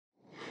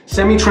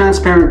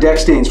Semi-transparent deck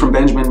stains from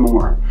Benjamin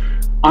Moore.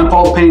 I'm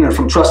Paul the Painter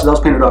from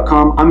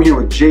TrustedHousePainter.com. I'm here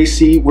with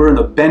JC. We're in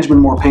the Benjamin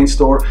Moore Paint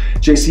store.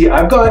 JC,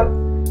 I've got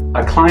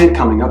a client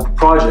coming up, a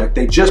project.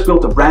 They just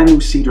built a brand new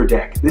cedar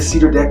deck. This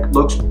cedar deck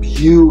looks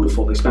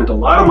beautiful. They spent a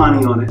lot of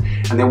money on it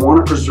and they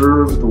want to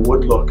preserve the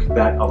wood look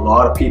that a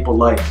lot of people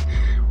like.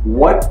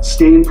 What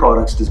stain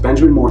products does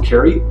Benjamin Moore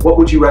carry? What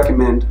would you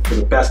recommend for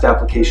the best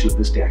application of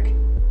this deck?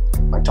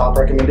 My top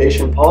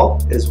recommendation,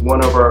 Paul, is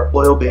one of our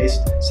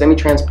oil-based,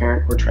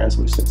 semi-transparent or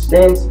translucent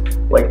stains,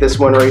 like this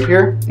one right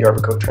here, the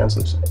Arbor Coat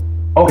Translucent.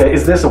 Okay,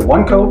 is this a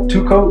one coat,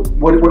 two coat?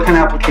 What kind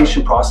of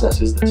application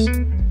process is this?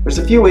 There's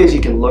a few ways you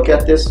can look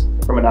at this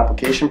from an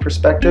application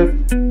perspective.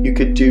 You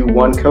could do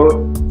one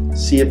coat,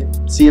 see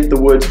if the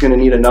wood's going to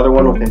need another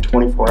one within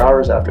 24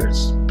 hours after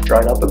it's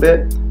dried up a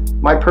bit.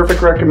 My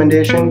perfect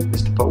recommendation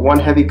is to put one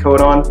heavy coat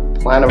on,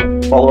 plan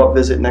a follow-up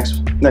visit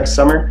next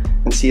summer,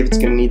 and see if it's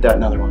going to need that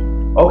another one.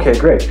 Okay,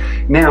 great.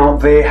 Now,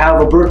 they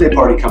have a birthday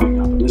party coming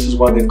up, and this is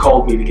why they've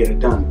called me to get it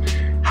done.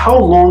 How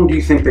long do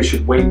you think they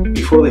should wait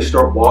before they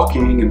start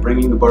walking and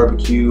bringing the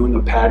barbecue and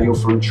the patio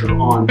furniture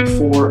on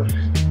before,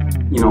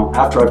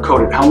 after I've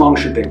coated? How long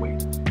should they wait?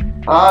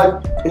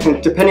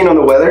 Depending on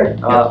the weather,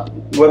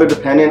 weather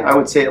dependent, I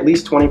would say at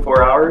least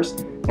 24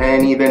 hours.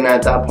 And even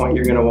at that point,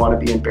 you're going to want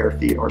to be in bare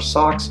feet or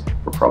socks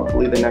for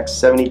probably the next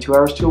 72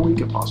 hours to a week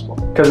if possible.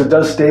 Because it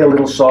does stay a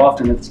little soft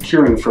and it's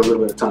curing for a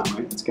little bit of time,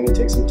 right? It's going to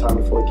take some time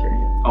to fully cure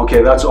you.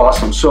 Okay, that's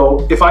awesome.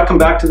 So if I come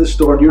back to the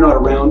store and you're not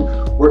around,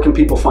 where can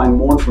people find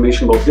more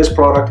information about this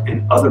product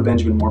and other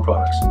Benjamin Moore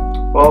products?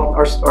 Well,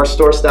 our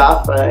store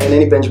staff in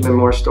any Benjamin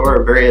Moore store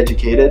are very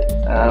educated,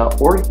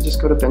 or you can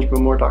just go to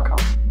benjaminmoore.com.